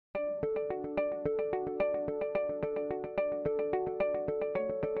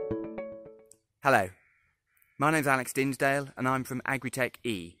Hello, my name's Alex Dinsdale and I'm from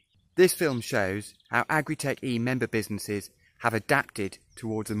Agri-TechE. This film shows how Agri-TechE member businesses have adapted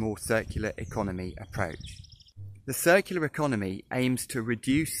towards a more circular economy approach. The circular economy aims to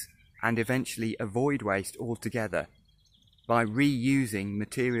reduce and eventually avoid waste altogether by reusing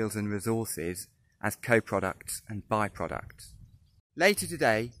materials and resources as co-products and byproducts. Later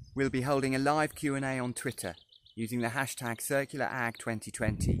today, we'll be holding a live Q&A on Twitter using the hashtag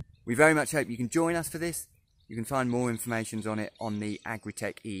CircularAg2020. We very much hope you can join us for this. You can find more information on it on the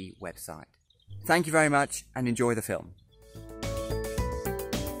Agri-TechE website. Thank you very much and enjoy the film.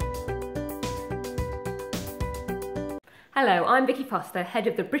 Hello, I'm Vicky Foster, head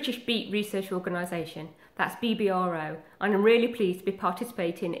of the British Beet Research Organisation, that's BBRO, and I'm really pleased to be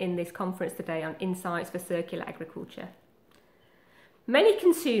participating in this conference today on insights for circular agriculture. Many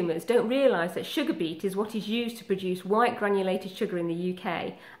consumers don't realise that sugar beet is what is used to produce white granulated sugar in the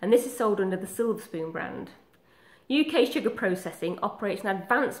UK, and this is sold under the Silver Spoon brand. UK sugar processing operates an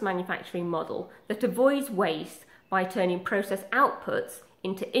advanced manufacturing model that avoids waste by turning process outputs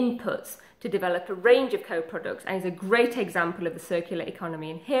into inputs to develop a range of co-products, and is a great example of the circular economy,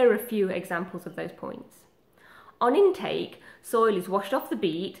 and here are a few examples of those points. On intake, soil is washed off the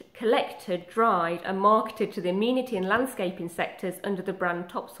beet, collected, dried and marketed to the amenity and landscaping sectors under the brand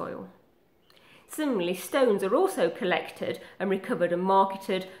Topsoil. Similarly, stones are also collected and recovered and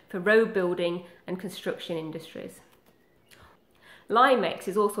marketed for road building and construction industries. Limex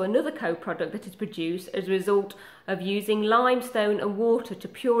is also another co-product that is produced as a result of using limestone and water to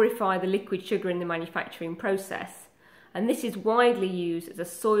purify the liquid sugar in the manufacturing process, and this is widely used as a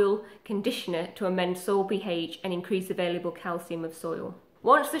soil conditioner to amend soil pH and increase available calcium of soil.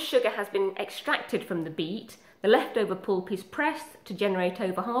 Once the sugar has been extracted from the beet, the leftover pulp is pressed to generate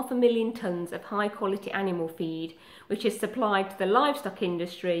over 500,000 tonnes of high quality animal feed, which is supplied to the livestock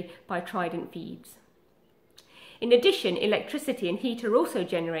industry by Trident Feeds. In addition, electricity and heat are also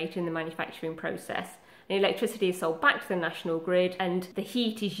generated in the manufacturing process. And electricity is sold back to the national grid, and the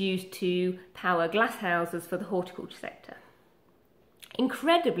heat is used to power glasshouses for the horticulture sector.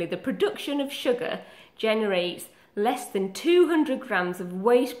 Incredibly, the production of sugar generates less than 200 grams of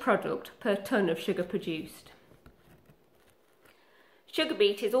waste product per tonne of sugar produced. Sugar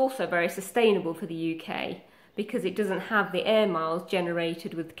beet is also very sustainable for the UK because it doesn't have the air miles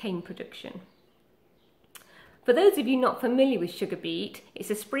generated with cane production. For those of you not familiar with sugar beet,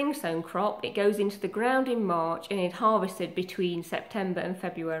 it's a spring sown crop. It goes into the ground in March and is harvested between September and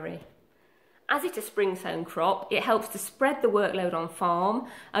February. As it's a spring sown crop, it helps to spread the workload on farm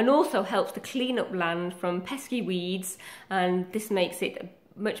and also helps to clean up land from pesky weeds, and this makes it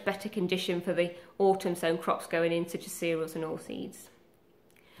a much better condition for the autumn sown crops going in, such as cereals and oilseeds.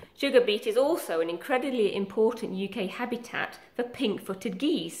 Sugar beet is also an incredibly important UK habitat for pink-footed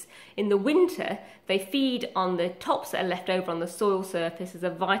geese. In the winter, they feed on the tops that are left over on the soil surface as a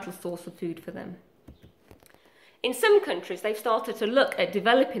vital source of food for them. In some countries, they've started to look at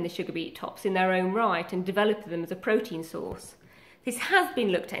developing the sugar beet tops in their own right and developing them as a protein source. This has been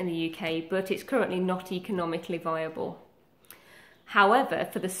looked at in the UK, but it's currently not economically viable. However,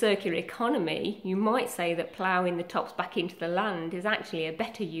 for the circular economy, you might say that ploughing the tops back into the land is actually a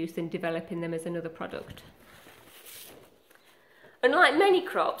better use than developing them as another product. Unlike many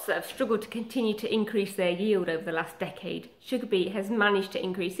crops that have struggled to continue to increase their yield over the last decade, sugar beet has managed to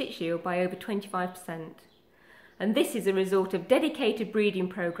increase its yield by over 25%. And this is a result of dedicated breeding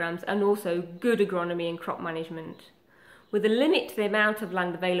programmes and also good agronomy and crop management. With a limit to the amount of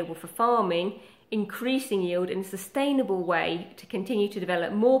land available for farming, increasing yield in a sustainable way to continue to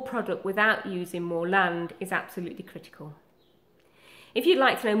develop more product without using more land is absolutely critical. If you'd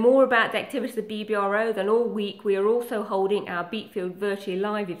like to know more about the activities of the BBRO, then all week we are also holding our Beetfield Virtually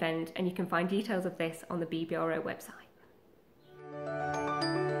Live event, and you can find details of this on the BBRO website.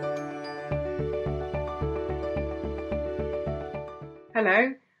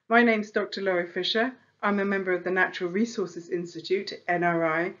 Hello, my name's Dr. Laurie Fisher. I'm a member of the Natural Resources Institute,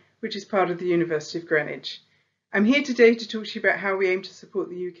 NRI, which is part of the University of Greenwich. I'm here today to talk to you about how we aim to support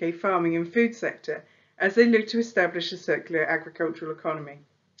the UK farming and food sector as they look to establish a circular agricultural economy.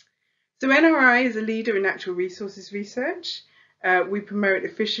 So NRI is a leader in natural resources research. We promote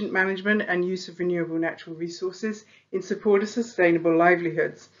efficient management and use of renewable natural resources in support of sustainable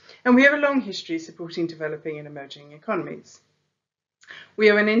livelihoods, and we have a long history supporting developing and emerging economies. We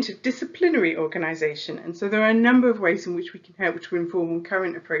are an interdisciplinary organisation, and so there are a number of ways in which we can help to inform on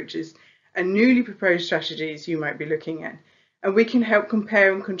current approaches and newly proposed strategies you might be looking at. And we can help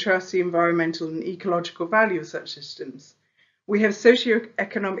compare and contrast the environmental and ecological value of such systems. We have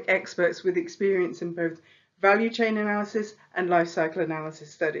socio-economic experts with experience in both value chain analysis and life cycle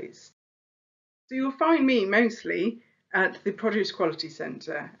analysis studies. So you'll find me mostly at the Produce Quality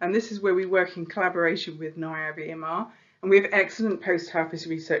Centre, and this is where we work in collaboration with NIAB EMR, and we have excellent post-harvest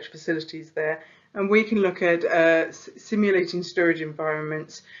research facilities there, and we can look at simulating storage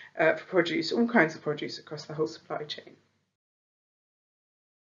environments for produce, all kinds of produce across the whole supply chain.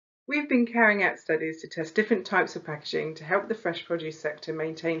 We've been carrying out studies to test different types of packaging to help the fresh produce sector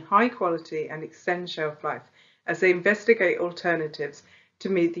maintain high quality and extend shelf life as they investigate alternatives to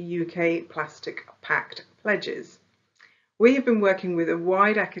meet the UK Plastic Pact pledges. We have been working with a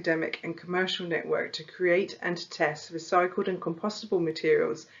wide academic and commercial network to create and to test recycled and compostable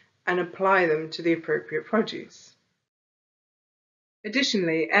materials and apply them to the appropriate produce.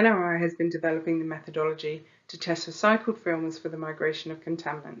 Additionally, NRI has been developing the methodology to test recycled films for the migration of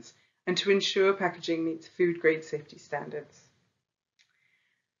contaminants and to ensure packaging meets food grade safety standards.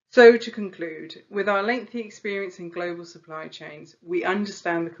 So to conclude, with our lengthy experience in global supply chains, we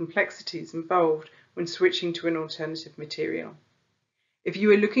understand the complexities involved when switching to an alternative material. If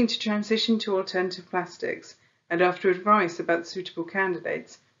you are looking to transition to alternative plastics and after advice about suitable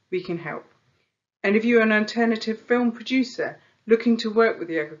candidates, we can help. And if you are an alternative film producer looking to work with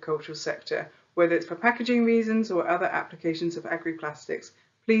the agricultural sector, whether it's for packaging reasons or other applications of agri-plastics,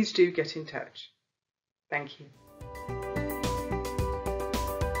 please do get in touch. Thank you.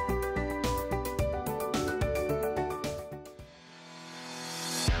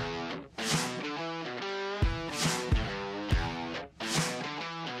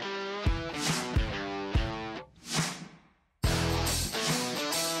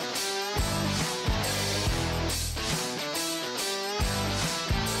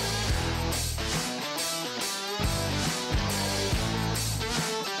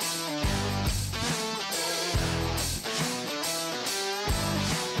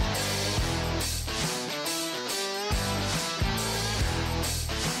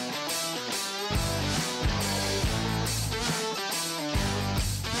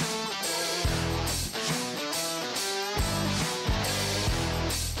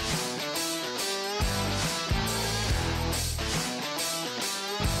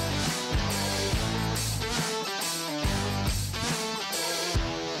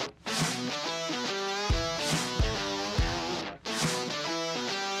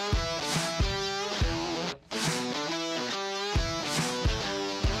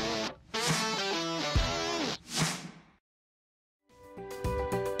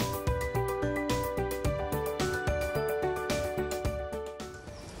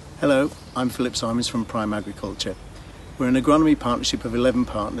 Hello, I'm Philip Simons from Prime Agriculture. We're an agronomy partnership of 11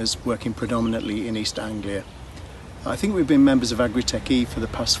 partners working predominantly in East Anglia. I think we've been members of Agri-TechE for the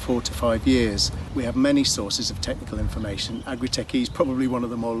past 4 to 5 years. We have many sources of technical information. Agri-TechE is probably one of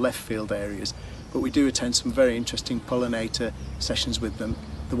the more left field areas, but we do attend some very interesting pollinator sessions with them.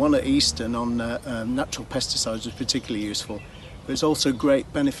 The one at Eastern on natural pesticides was particularly useful. But it's also a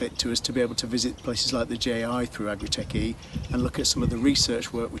great benefit to us to be able to visit places like the JI through Agri-TechE and look at some of the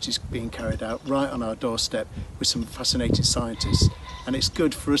research work which is being carried out right on our doorstep with some fascinating scientists. And it's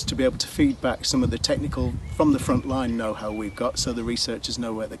good for us to be able to feed back some of the technical from the front line know-how we've got so the researchers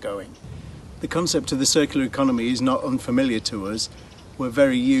know where they're going. The concept of the circular economy is not unfamiliar to us. We're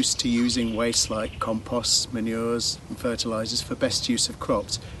very used to using waste like composts, manures and fertilisers for best use of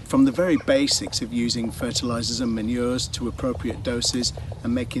crops. From the very basics of using fertilisers and manures to appropriate doses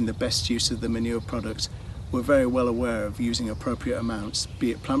and making the best use of the manure products, we're very well aware of using appropriate amounts,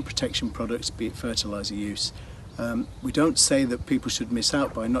 be it plant protection products, be it fertiliser use. We don't say that people should miss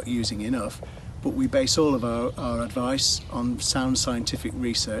out by not using enough, but we base all of our advice on sound scientific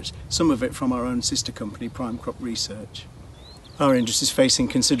research, some of it from our own sister company, Prime Crop Research. Our industry is facing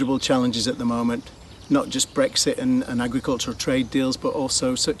considerable challenges at the moment, not just Brexit and agricultural trade deals, but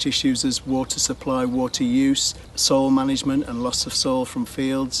also such issues as water supply, water use, soil management and loss of soil from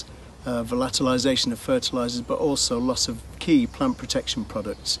fields, volatilisation of fertilisers, but also loss of key plant protection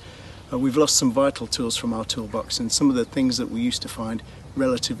products. We've lost some vital tools from our toolbox, and some of the things that we used to find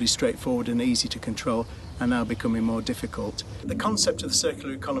relatively straightforward and easy to control are now becoming more difficult. The concept of the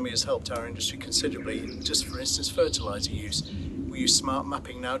circular economy has helped our industry considerably. Just for instance, fertiliser use. We use smart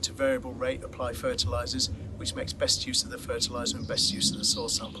mapping now to variable rate apply fertilisers, which makes best use of the fertiliser and best use of the soil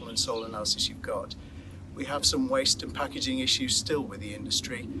sample and soil analysis you've got. We have some waste and packaging issues still with the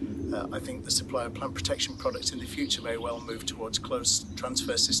industry. I think the supply of plant protection products in the future may well move towards closed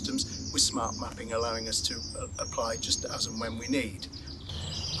transfer systems with smart mapping allowing us to apply just as and when we need.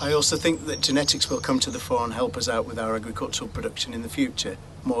 I also think that genetics will come to the fore and help us out with our agricultural production in the future,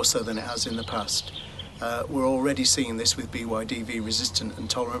 more so than it has in the past. We're already seeing this with BYDV resistant and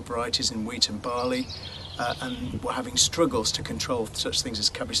tolerant varieties in wheat and barley. and we're having struggles to control such things as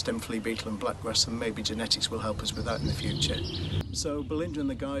cabbage stem flea beetle and blackgrass, and maybe genetics will help us with that in the future. So Belinda and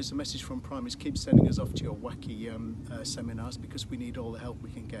the guys, the message from Prime is keep sending us off to your wacky seminars, because we need all the help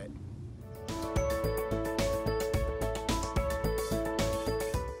we can get.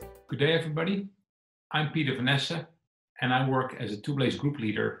 Good day everybody, I'm Peter Vanessa and I work as a Two-Blaze group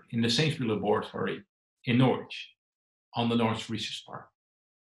leader in the Sainsbury Laboratory in Norwich on the Norwich Research Park.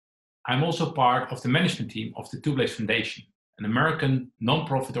 I'm also part of the management team of the Two-Blaze Foundation, an American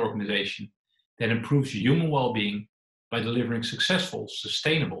non-profit organization that improves human well-being by delivering successful,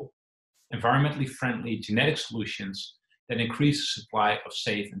 sustainable, environmentally friendly genetic solutions that increase the supply of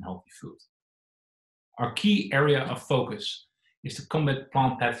safe and healthy food. Our key area of focus is to combat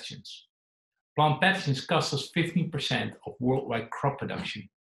plant pathogens. Plant pathogens cost us 15% of worldwide crop production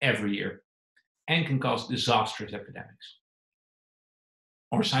every year and can cause disastrous epidemics.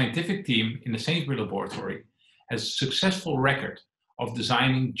 Our scientific team in the Sainsbury Laboratory has a successful record of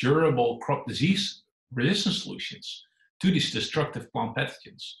designing durable crop disease resistant solutions to these destructive plant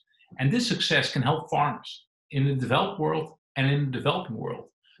pathogens. And this success can help farmers in the developed world and in the developing world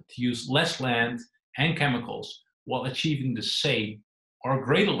to use less land and chemicals while achieving the same or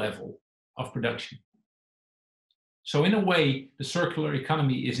greater level of production. So in a way, the circular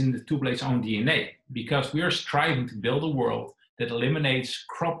economy is in the Two-Blaze own DNA, because we are striving to build a world that eliminates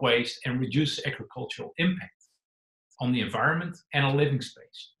crop waste and reduces agricultural impact on the environment and a living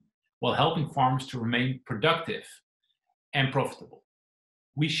space, while helping farmers to remain productive and profitable.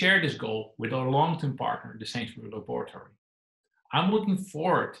 We share this goal with our long-term partner, the Sainsbury Laboratory. I'm looking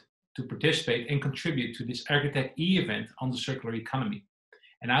forward to participate and contribute to this Agri-TechE event on the circular economy.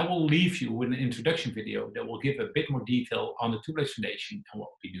 And I will leave you with an introduction video that will give a bit more detail on the Two-Blaze Foundation and what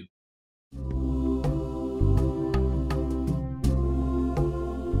we do.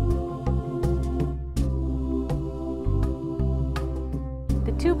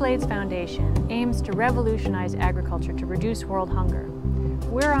 The Two-Blaze Foundation aims to revolutionize agriculture to reduce world hunger.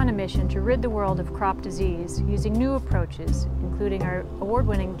 We're on a mission to rid the world of crop disease using new approaches, including our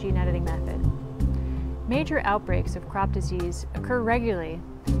award-winning gene editing method. Major outbreaks of crop disease occur regularly,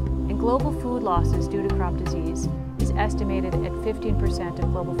 and global food losses due to crop disease is estimated at 15%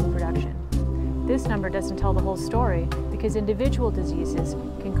 of global food production. This number doesn't tell the whole story, because individual diseases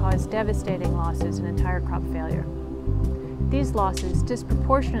can cause devastating losses and entire crop failure. These losses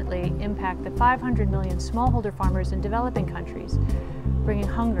disproportionately impact the 500 million smallholder farmers in developing countries, bringing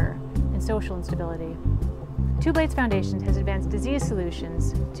hunger and social instability. Two-Blaze Foundation has advanced disease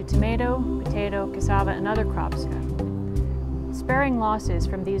solutions to tomato, potato, cassava, and other crops. Sparing losses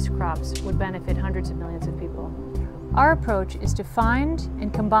from these crops would benefit hundreds of millions of people. Our approach is to find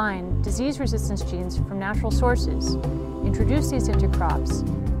and combine disease resistance genes from natural sources, introduce these into crops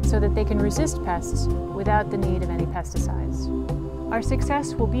so that they can resist pests without the need of any pesticides. Our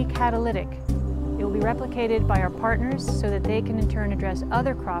success will be catalytic. It will be replicated by our partners so that they can in turn address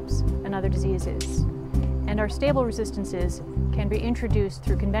other crops and other diseases. And our stable resistances can be introduced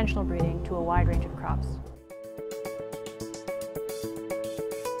through conventional breeding to a wide range of crops.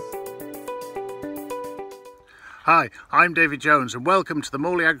 Hi, I'm David Jones and welcome to the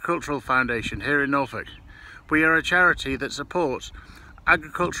Morley Agricultural Foundation here in Norfolk. We are a charity that supports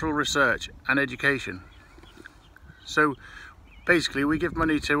agricultural research and education. So basically we give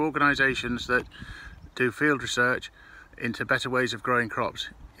money to organisations that do field research into better ways of growing crops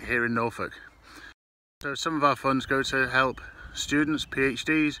here in Norfolk. So some of our funds go to help students,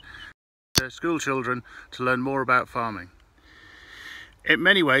 PhDs, school children to learn more about farming. In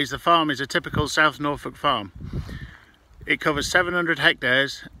many ways the farm is a typical South Norfolk farm. It covers 700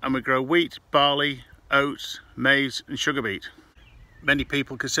 hectares and we grow wheat, barley, oats, maize and sugar beet. Many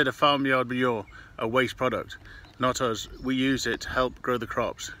people consider farmyard manure a waste product. Not us, we use it to help grow the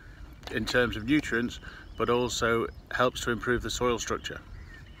crops in terms of nutrients, but also helps to improve the soil structure.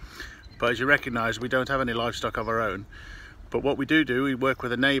 But as you recognise, we don't have any livestock of our own. But what we do, we work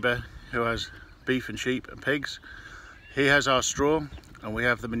with a neighbour who has beef and sheep and pigs. He has our straw and we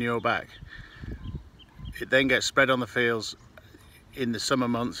have the manure back. It then gets spread on the fields in the summer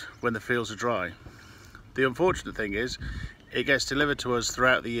months when the fields are dry. The unfortunate thing is, it gets delivered to us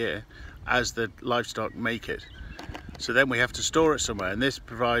throughout the year as the livestock make it. So then we have to store it somewhere, and this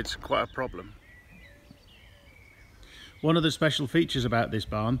provides quite a problem. One of the special features about this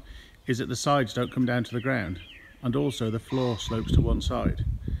barn is that the sides don't come down to the ground, and also the floor slopes to one side.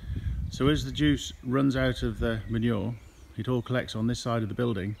 So as the juice runs out of the manure, it all collects on this side of the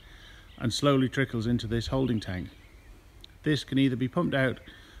building and slowly trickles into this holding tank. This can either be pumped out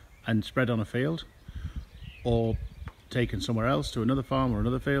and spread on a field, or taken somewhere else to another farm or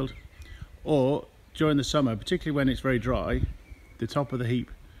another field, or during the summer, particularly when it's very dry, the top of the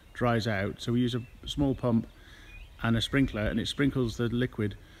heap dries out, so we use a small pump and a sprinkler, and it sprinkles the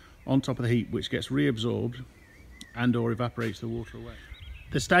liquid on top of the heap, which gets reabsorbed and or evaporates the water away.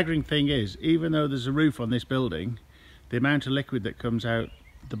 The staggering thing is, even though there's a roof on this building, the amount of liquid that comes out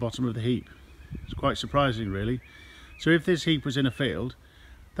the bottom of the heap is quite surprising, really. So if this heap was in a field,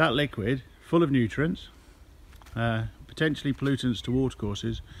 that liquid, full of nutrients, potentially pollutants to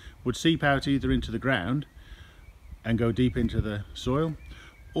watercourses, would seep out either into the ground and go deep into the soil,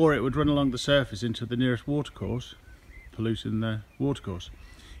 or it would run along the surface into the nearest watercourse, polluting the watercourse.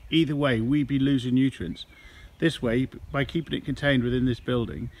 Either way, we'd be losing nutrients. This way, by keeping it contained within this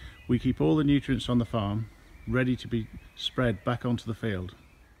building, we keep all the nutrients on the farm ready to be spread back onto the field.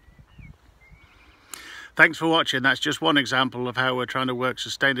 Thanks for watching. That's just one example of how we're trying to work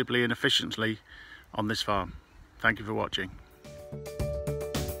sustainably and efficiently on this farm. Thank you for watching.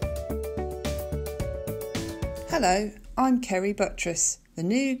 Hello, I'm Kerry Buttress, the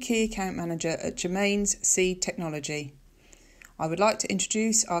new Key Account Manager at Germain's Seed Technology. I would like to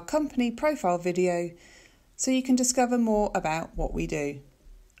introduce our company profile video so you can discover more about what we do.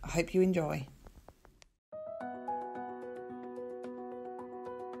 I hope you enjoy.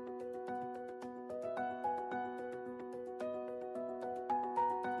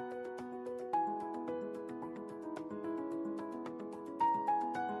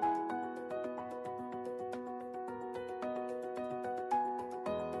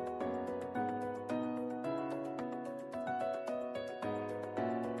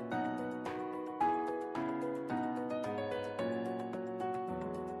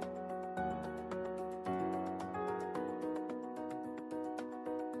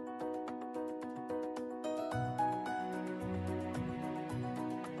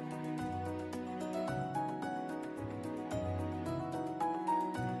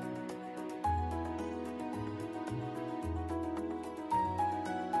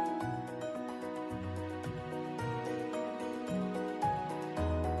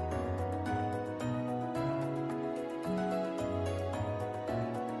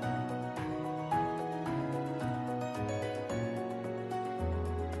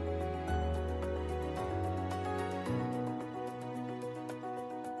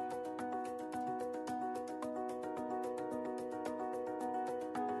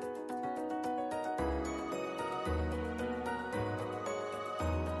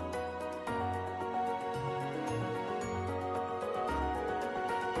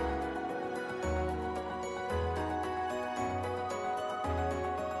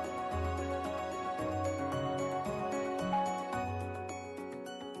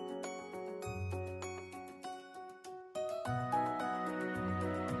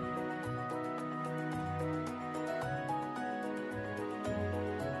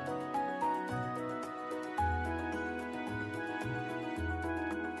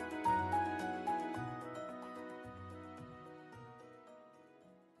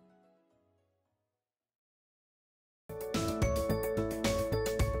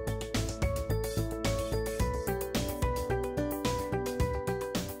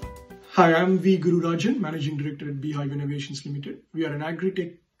 Hi, I'm V. Gururajan, Managing Director at Beehive Innovations Limited. We are an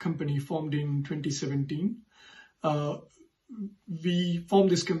agri-tech company formed in 2017. We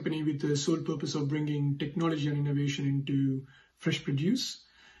formed this company with the sole purpose of bringing technology and innovation into fresh produce.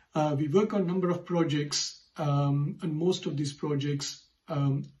 We work on a number of projects, and most of these projects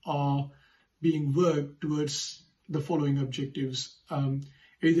are being worked towards the following objectives. Either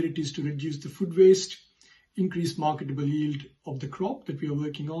it is to reduce the food waste, increase marketable yield of the crop that we are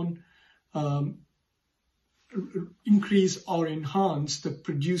working on, increase or enhance the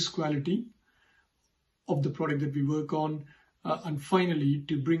produce quality of the product that we work on, and finally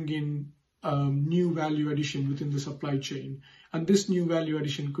to bring in new value addition within the supply chain. And this new value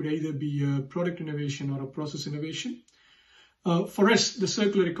addition could either be a product innovation or a process innovation. For us, the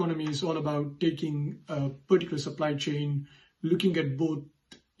circular economy is all about taking a particular supply chain, looking at both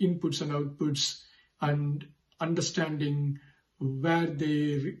inputs and outputs, and understanding where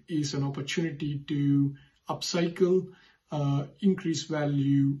there is an opportunity to upcycle, increase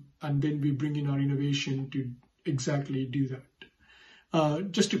value, and then we bring in our innovation to exactly do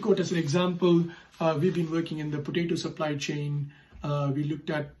that. Just to quote as an example, we've been working in the potato supply chain. We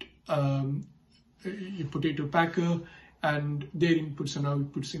looked at a potato packer and their inputs and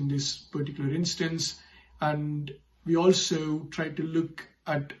outputs in this particular instance. And we also tried to look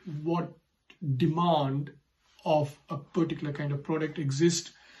at what demand of a particular kind of product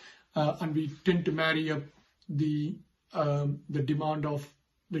exists, and we tend to marry up the demand of,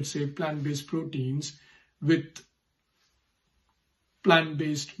 let's say, plant-based proteins with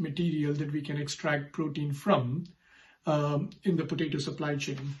plant-based material that we can extract protein from in the potato supply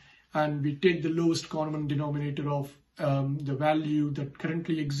chain. And we take the lowest common denominator of the value that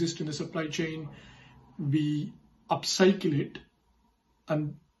currently exists in the supply chain, we upcycle it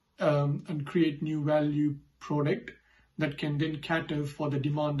and create new value product that can then cater for the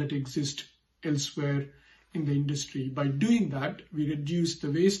demand that exists elsewhere in the industry. By doing that, we reduce the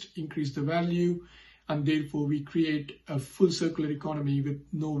waste, increase the value, and therefore we create a full circular economy with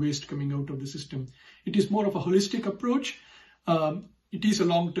no waste coming out of the system. It is more of a holistic approach. It is a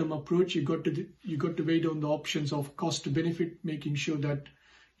long-term approach. You got to weigh down the options of cost to benefit, making sure that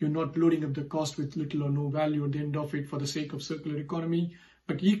you're not loading up the cost with little or no value at the end of it for the sake of circular economy.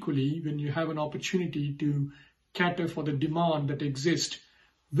 But equally, when you have an opportunity to cater for the demand that exists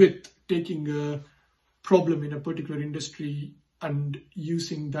with taking a problem in a particular industry and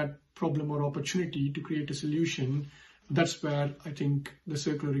using that problem or opportunity to create a solution, that's where I think the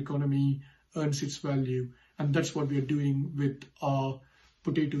circular economy earns its value. And that's what we are doing with our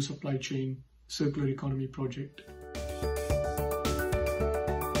potato supply chain circular economy project.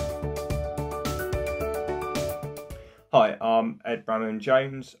 Hi, I'm Ed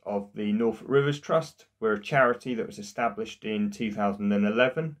Bramman-Jones of the Norfolk Rivers Trust. We're a charity that was established in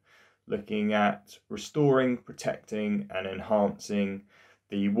 2011, looking at restoring, protecting and enhancing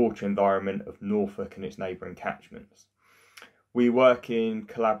the water environment of Norfolk and its neighbouring catchments. We work in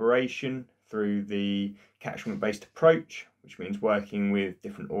collaboration through the catchment-based approach, which means working with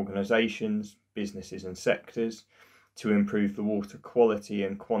different organisations, businesses and sectors to improve the water quality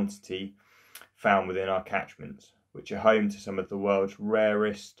and quantity found within our catchments, which are home to some of the world's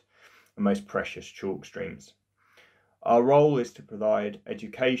rarest and most precious chalk streams. Our role is to provide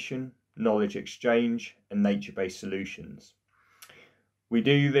education, knowledge exchange and nature-based solutions. We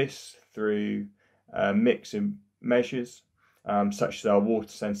do this through a mix of measures such as our water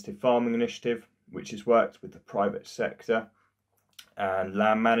sensitive farming initiative, which has worked with the private sector and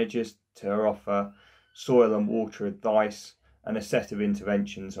land managers to offer soil and water advice and a set of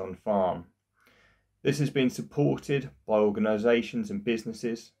interventions on farm. This has been supported by organisations and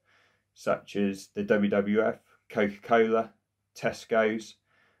businesses such as the WWF, Coca-Cola, Tesco's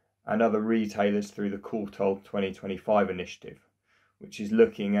and other retailers through the Courtauld 2025 initiative, which is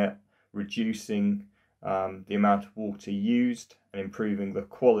looking at reducing the amount of water used and improving the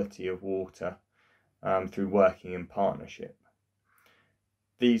quality of water through working in partnership.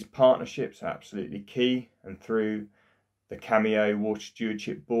 These partnerships are absolutely key, and through the Cameo Water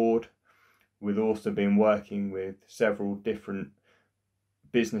Stewardship Board, we've also been working with several different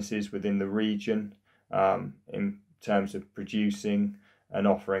businesses within the region in terms of producing and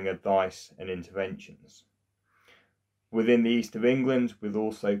offering advice and interventions. Within the east of England, we've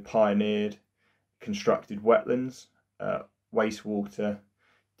also pioneered constructed wetlands, wastewater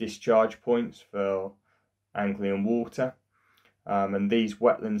discharge points for Anglian water. And these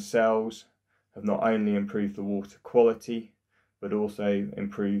wetland cells have not only improved the water quality, but also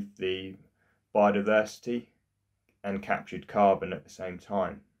improved the biodiversity and captured carbon at the same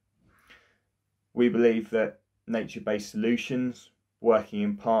time. We believe that nature-based solutions, working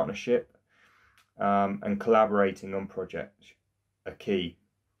in partnership and collaborating on projects are key.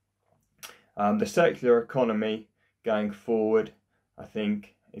 The circular economy going forward, I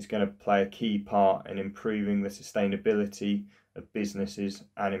think, is going to play a key part in improving the sustainability of businesses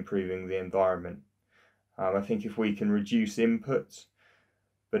and improving the environment. I think if we can reduce inputs,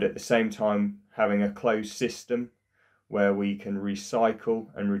 but at the same time having a closed system where we can recycle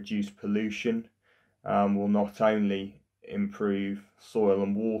and reduce pollution, will not only improve soil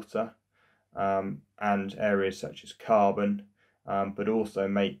and water and areas such as carbon, but also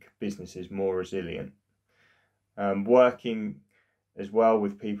make businesses more resilient. Working as well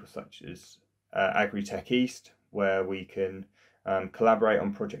with people such as Agri-TechE East, where we can collaborate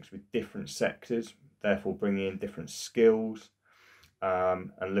on projects with different sectors, therefore bringing in different skills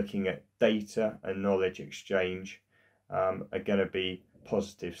and looking at data and knowledge exchange are going to be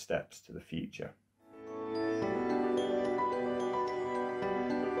positive steps to the future.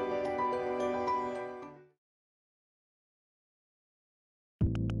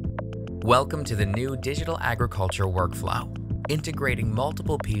 Welcome to the new digital agriculture workflow, integrating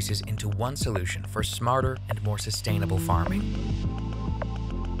multiple pieces into one solution for smarter and more sustainable farming.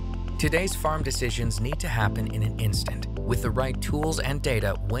 Today's farm decisions need to happen in an instant, with the right tools and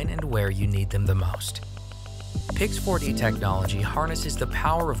data when and where you need them the most. Pix4D technology harnesses the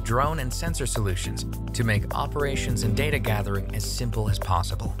power of drone and sensor solutions to make operations and data gathering as simple as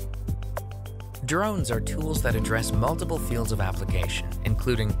possible. Drones are tools that address multiple fields of application,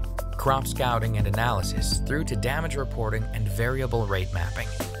 including crop scouting and analysis through to damage reporting and variable rate mapping.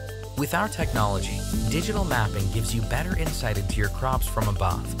 With our technology, digital mapping gives you better insight into your crops from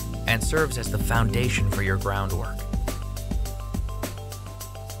above and serves as the foundation for your groundwork.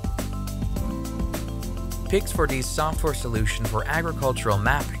 Pix4D's software solution for agricultural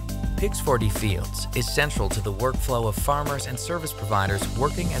mapping, Pix4D Fields, is central to the workflow of farmers and service providers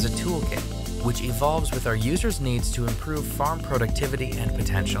working as a toolkit, which evolves with our users' needs to improve farm productivity and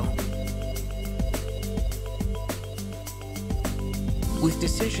potential. With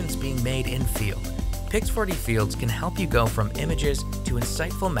decisions being made in field, Pix4D Fields can help you go from images to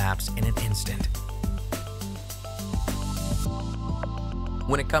insightful maps in an instant.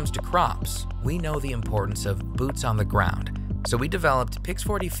 When it comes to crops, we know the importance of boots on the ground, so we developed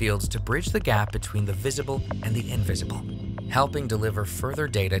Pix4D Fields to bridge the gap between the visible and the invisible, helping deliver further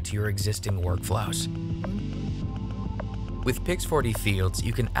data to your existing workflows. With Pix4D Fields,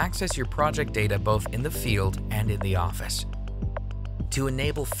 you can access your project data both in the field and in the office. To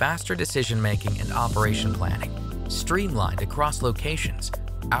enable faster decision-making and operation planning, streamlined across locations,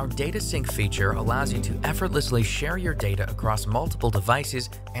 our Data Sync feature allows you to effortlessly share your data across multiple devices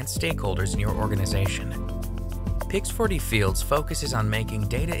and stakeholders in your organization. Pix4D Fields focuses on making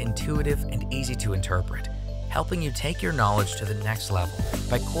data intuitive and easy to interpret, helping you take your knowledge to the next level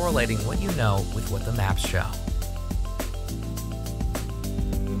by correlating what you know with what the maps show.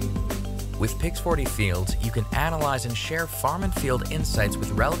 With Pix4D Fields, you can analyze and share farm and field insights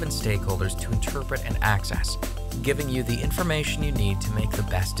with relevant stakeholders to interpret and access, giving you the information you need to make the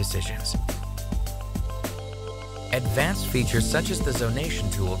best decisions. Advanced features such as the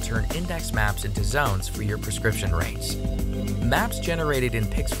zonation tool turn index maps into zones for your prescription rates. Maps generated in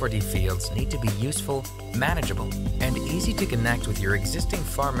Pix4D Fields need to be useful, manageable, and easy to connect with your existing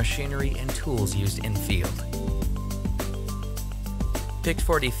farm machinery and tools used in field.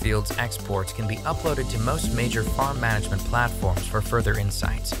 Pix4D Fields exports can be uploaded to most major farm management platforms for further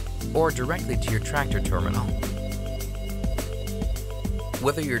insights, or directly to your tractor terminal.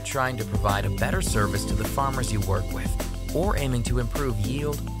 Whether you're trying to provide a better service to the farmers you work with, or aiming to improve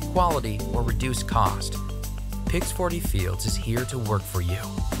yield, quality, or reduce cost, Pix4D Fields is here to work for you.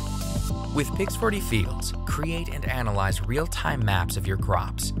 With Pix4D Fields, create and analyze real-time maps of your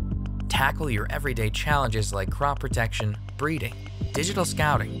crops. Tackle your everyday challenges like crop protection, breeding, digital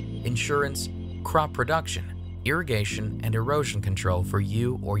scouting, insurance, crop production, irrigation, and erosion control for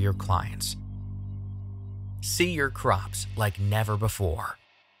you or your clients. See your crops like never before.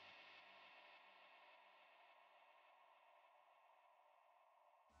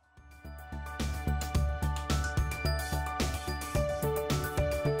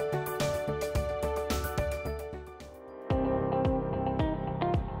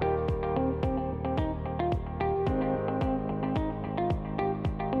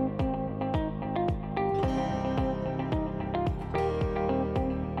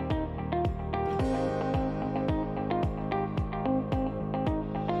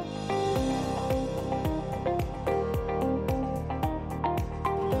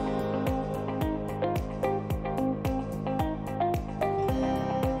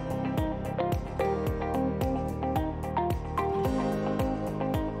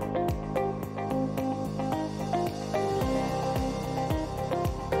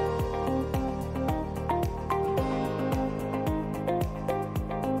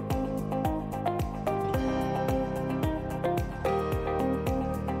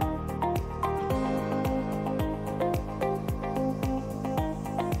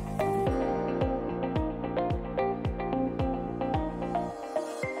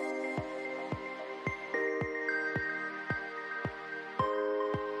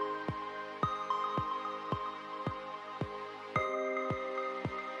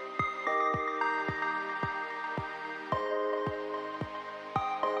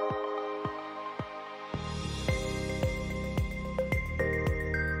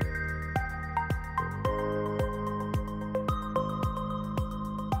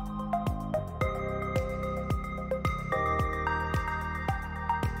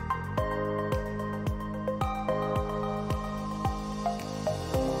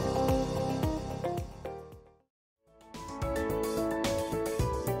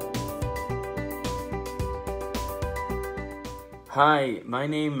 Hi, my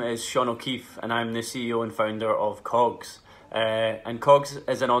name is Sean O'Keefe and I'm the CEO and founder of COGS. And COGS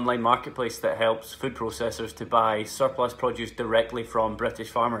is an online marketplace that helps food processors to buy surplus produce directly from British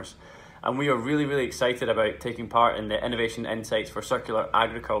farmers. And we are really excited about taking part in the Innovation Insights for Circular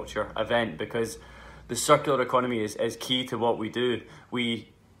Agriculture event because the circular economy is key to what we do. We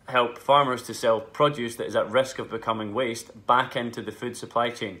help farmers to sell produce that is at risk of becoming waste back into the food supply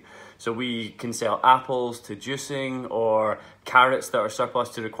chain. So we can sell apples to juicing, or carrots that are surplus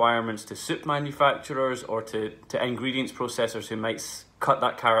to requirements to soup manufacturers, or to ingredients processors who might cut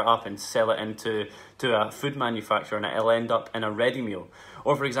that carrot up and sell it into a food manufacturer, and it'll end up in a ready meal.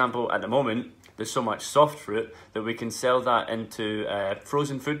 Or for example, at the moment, there's so much soft fruit that we can sell that into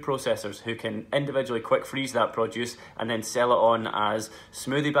frozen food processors who can individually quick freeze that produce and then sell it on as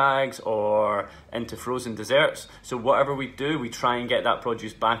smoothie bags or into frozen desserts. So whatever we do, we try and get that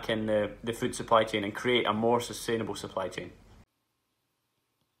produce back in the food supply chain and create a more sustainable supply chain.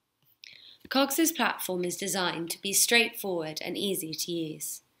 COGS's platform is designed to be straightforward and easy to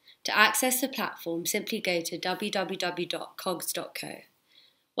use. To access the platform, simply go to www.cogs.co.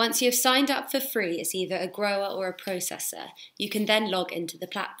 Once you have signed up for free as either a grower or a processor, you can then log into the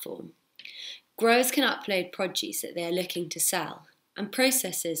platform. Growers can upload produce that they are looking to sell, and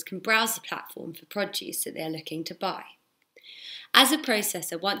processors can browse the platform for produce that they are looking to buy. As a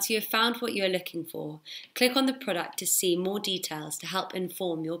processor, once you have found what you are looking for, click on the product to see more details to help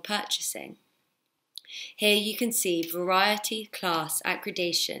inform your purchasing. Here you can see variety, class,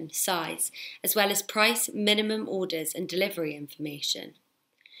 aggregation, size, as well as price, minimum orders and delivery information.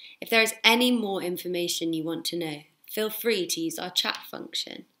 If there is any more information you want to know, feel free to use our chat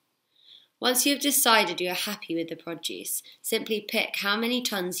function. Once you have decided you are happy with the produce, simply pick how many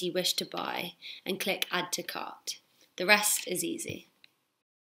tons you wish to buy and click Add to Cart. The rest is easy.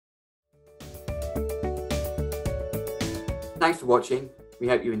 Thanks for watching. We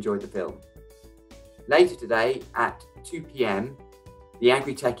hope you enjoyed the film. Later today at 2 p.m, the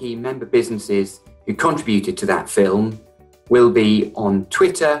Agri-TechE member businesses who contributed to that film will be on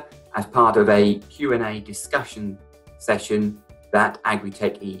Twitter as part of a Q&A discussion session that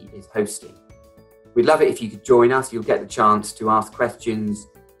Agri-TechE is hosting. We'd love it if you could join us. You'll get the chance to ask questions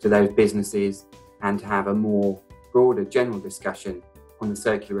to those businesses and to have a more broader general discussion on the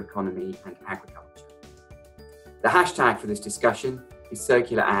circular economy and agriculture. The hashtag for this discussion is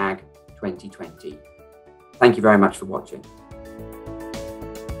CircularAg2020. Thank you very much for watching.